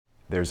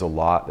there's a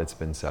lot that's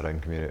been said on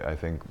community. I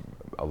think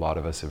a lot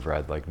of us have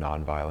read like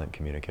Nonviolent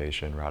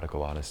Communication,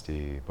 Radical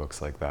Honesty,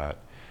 books like that.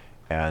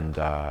 And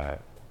I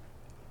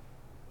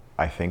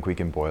think we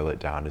can boil it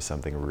down to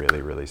something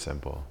really, really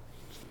simple.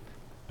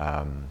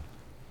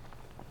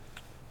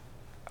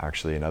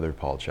 Actually, another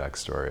Paul Chek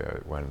story,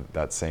 when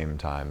that same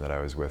time that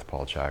I was with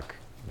Paul Chek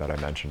that I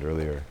mentioned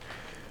earlier,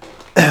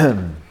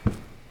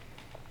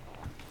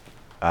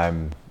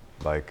 I'm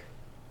like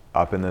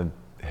up in the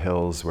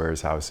hills where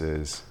his house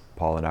is.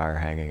 Paul and I are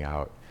hanging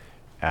out.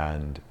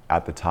 And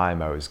at the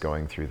time I was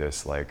going through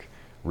this like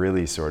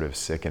really sort of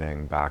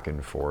sickening back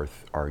and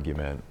forth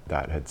argument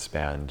that had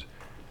spanned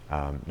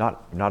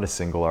not a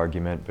single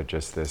argument, but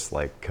just this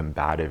like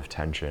combative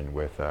tension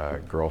with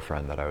a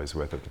girlfriend that I was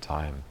with at the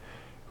time,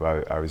 who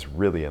I was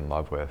really in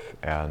love with.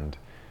 And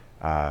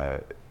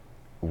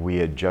we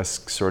had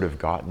just sort of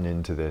gotten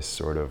into this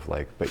sort of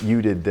like, but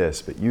you did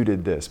this, but you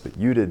did this, but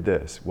you did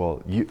this.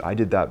 Well, I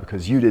did that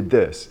because you did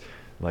this.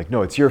 I'm like,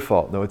 no, it's your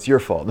fault. No, it's your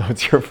fault. No,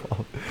 it's your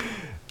fault.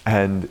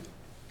 And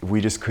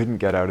we just couldn't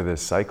get out of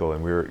this cycle.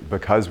 And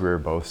because we were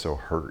both so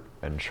hurt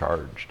and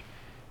charged.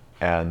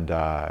 And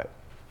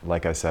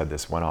like I said,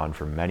 this went on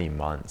for many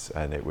months,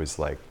 and it was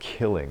like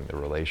killing the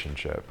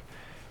relationship.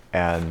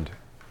 And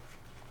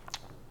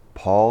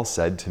Paul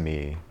said to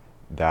me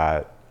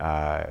that,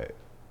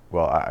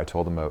 I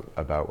told him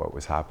about what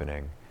was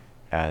happening,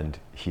 and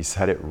he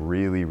said it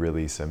really,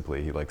 really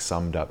simply. He like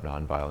summed up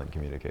nonviolent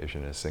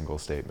communication in a single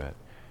statement.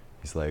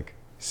 He's like,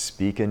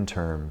 speak in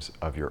terms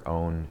of your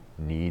own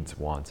needs,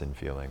 wants, and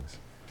feelings.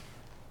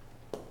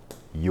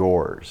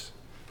 Yours,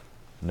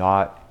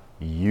 not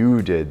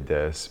you did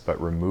this,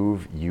 but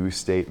remove you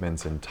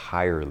statements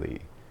entirely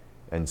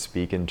and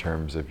speak in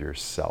terms of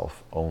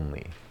yourself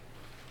only.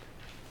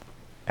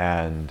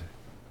 And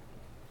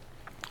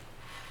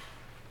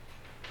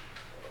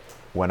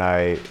when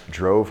I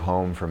drove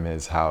home from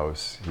his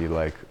house, he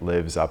like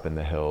lives up in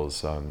the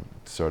hills,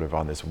 sort of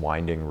on this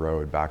winding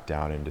road back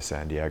down into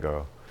San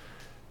Diego.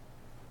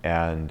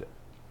 And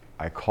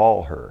I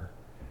call her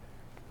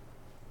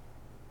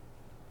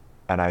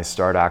and I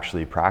start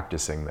actually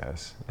practicing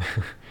this.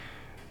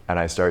 And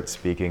I start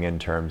speaking in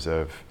terms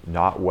of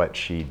not what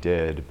she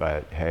did,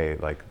 but hey,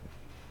 like,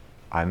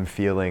 I'm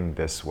feeling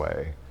this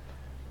way.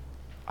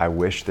 I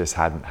wish this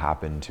hadn't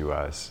happened to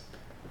us.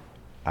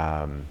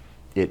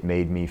 It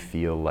made me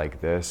feel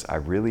like this. I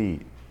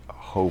really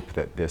hope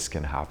that this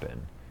can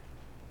happen.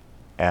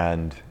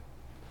 And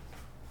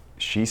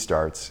she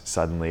starts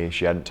suddenly,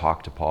 she hadn't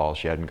talked to Paul,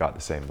 she hadn't got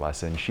the same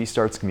lesson. She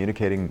starts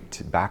communicating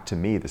back to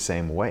me the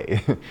same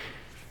way.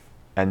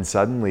 And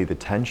suddenly the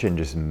tension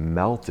just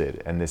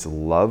melted and this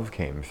love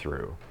came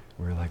through.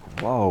 We were like,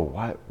 whoa,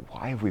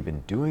 why have we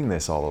been doing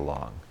this all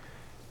along?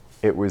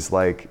 It was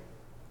like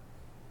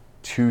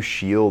two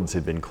shields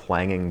had been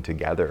clanging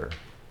together,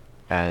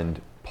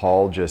 and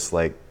Paul just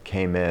like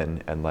came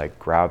in and like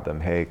grabbed them.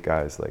 Hey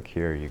guys, like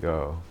here you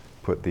go.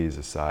 Put these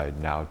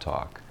aside, now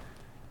talk.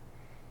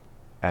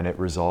 And it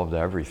resolved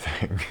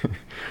everything.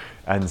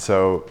 And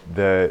so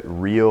the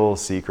real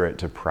secret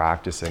to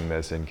practicing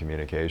this in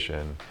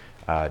communication,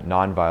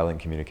 nonviolent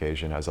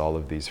communication has all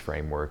of these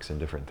frameworks and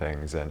different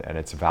things, and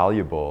it's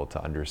valuable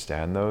to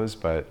understand those,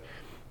 but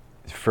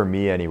for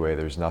me anyway,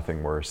 there's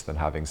nothing worse than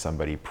having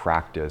somebody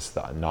practice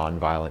the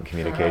nonviolent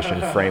communication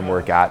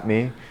framework at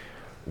me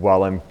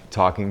while I'm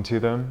talking to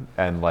them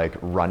and like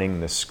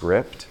running the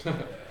script.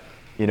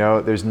 You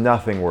know, there's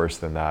nothing worse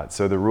than that.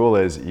 So the rule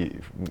is,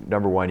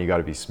 number one, you got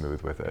to be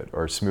smooth with it,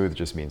 or smooth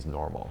just means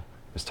normal.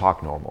 Just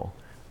talk normal,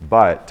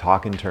 but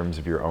talk in terms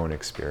of your own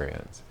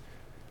experience.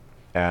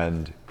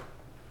 And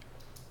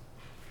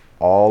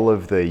all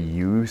of the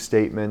you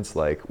statements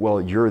like, well,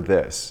 you're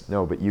this.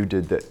 No, but you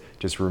did that.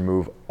 Just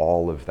remove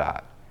all of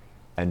that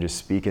and just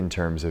speak in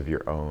terms of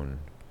your own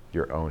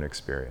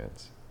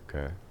experience,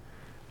 okay?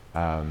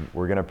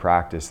 We're gonna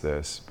practice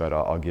this, but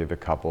I'll give a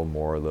couple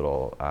more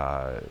little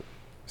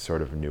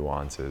sort of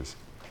nuances.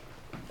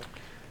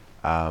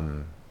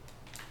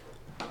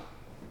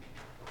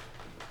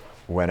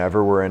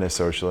 Whenever we're in a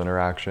social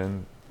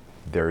interaction,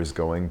 there's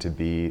going to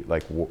be,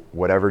 like,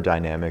 whatever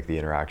dynamic the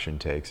interaction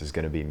takes is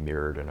going to be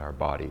mirrored in our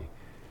body.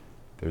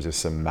 There's a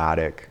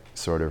somatic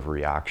sort of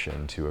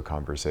reaction to a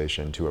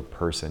conversation, to a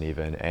person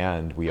even,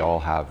 and we all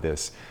have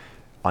this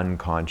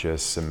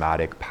unconscious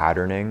somatic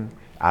patterning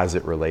as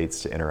it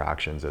relates to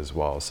interactions as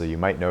well. So you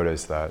might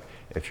notice that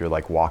if you're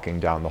like walking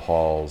down the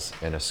halls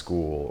in a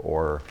school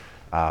or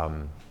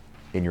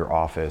in your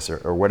office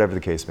or whatever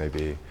the case may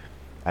be,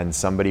 and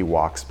somebody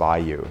walks by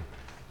you,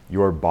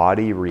 your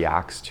body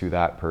reacts to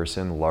that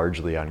person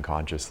largely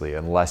unconsciously,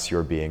 unless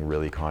you're being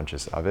really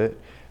conscious of it.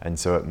 And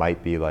so it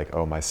might be like,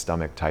 oh, my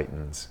stomach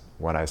tightens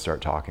when I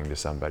start talking to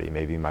somebody.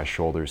 Maybe my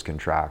shoulders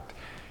contract.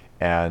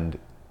 And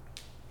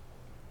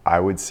I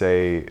would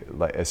say,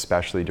 like,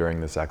 especially during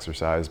this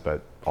exercise,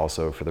 but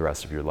also for the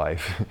rest of your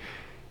life,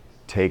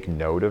 take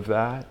note of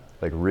that.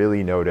 Like,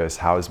 really notice,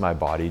 how is my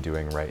body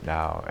doing right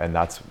now? And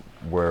that's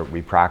where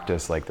we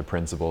practice like the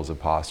principles of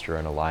posture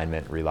and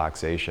alignment,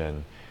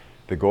 relaxation.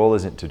 The goal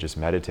isn't to just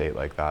meditate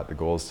like that. The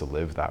goal is to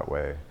live that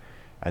way.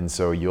 And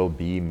so you'll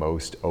be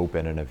most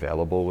open and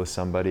available with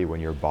somebody when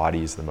your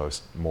body's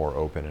the more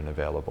open and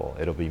available.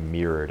 It'll be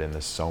mirrored in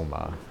the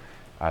soma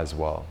as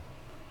well.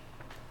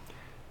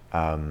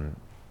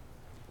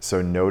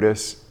 So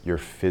notice your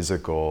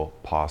physical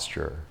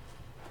posture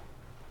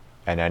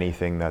and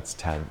anything that's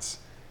tense.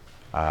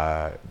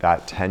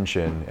 That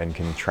tension and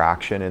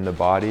contraction in the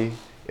body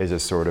is a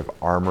sort of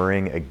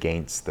armoring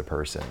against the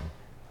person.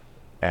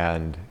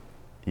 And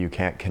you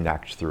can't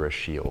connect through a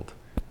shield.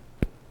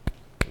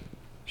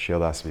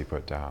 Shield has to be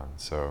put down.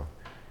 So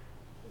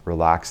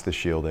relax the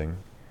shielding,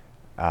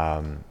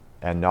 and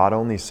not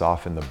only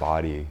soften the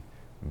body,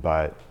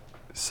 but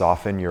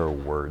soften your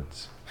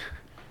words.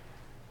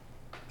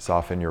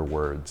 Soften your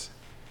words.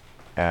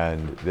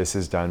 And this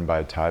is done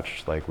by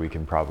touch. Like, we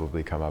can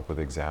probably come up with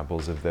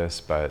examples of this,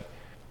 but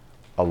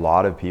a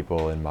lot of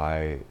people in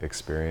my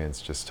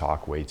experience just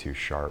talk way too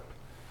sharp.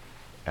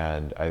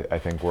 And I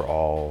think we're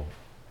all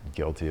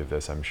guilty of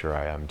this. I'm sure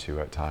I am too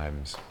at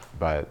times.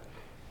 But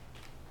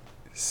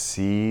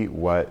see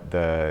what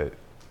the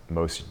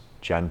most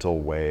gentle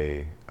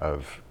way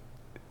of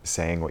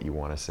saying what you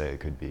want to say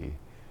could be.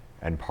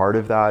 And part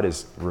of that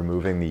is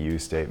removing the you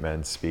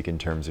statements, speak in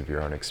terms of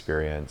your own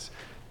experience.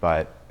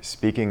 But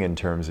speaking in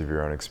terms of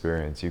your own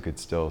experience, you could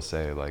still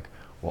say, like,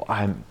 well,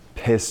 I'm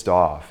pissed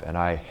off and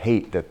I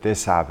hate that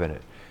this happened.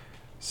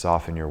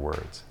 Soften your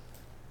words.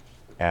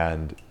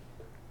 And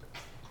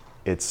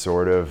it's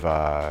sort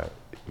of,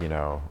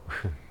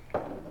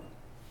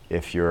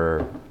 if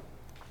you're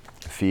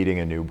feeding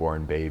a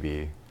newborn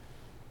baby,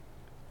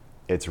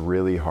 it's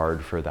really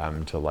hard for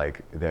them to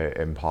they're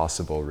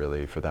impossible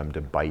really for them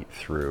to bite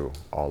through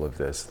all of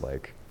this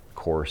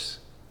coarse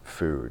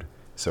food.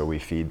 So we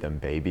feed them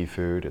baby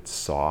food. It's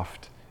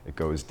soft. It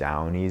goes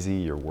down easy.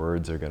 Your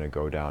words are going to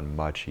go down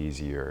much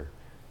easier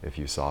if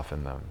you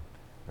soften them.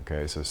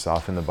 Okay, so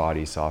soften the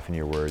body, soften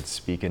your words,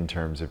 speak in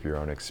terms of your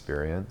own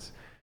experience.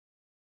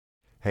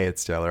 Hey,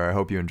 it's Taylor. I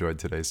hope you enjoyed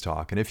today's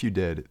talk. And if you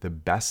did, the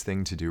best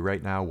thing to do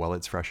right now while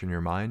it's fresh in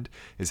your mind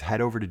is head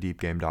over to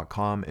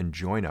deepgame.com and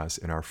join us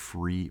in our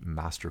free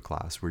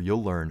masterclass, where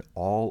you'll learn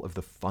all of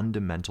the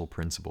fundamental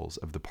principles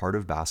of the part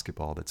of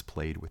basketball that's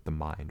played with the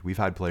mind. We've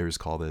had players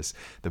call this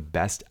the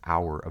best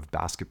hour of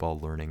basketball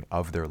learning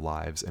of their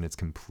lives, and it's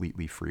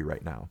completely free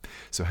right now.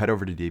 So head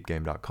over to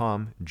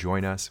deepgame.com,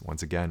 join us.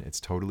 Once again, it's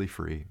totally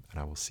free, and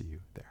I will see you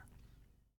there.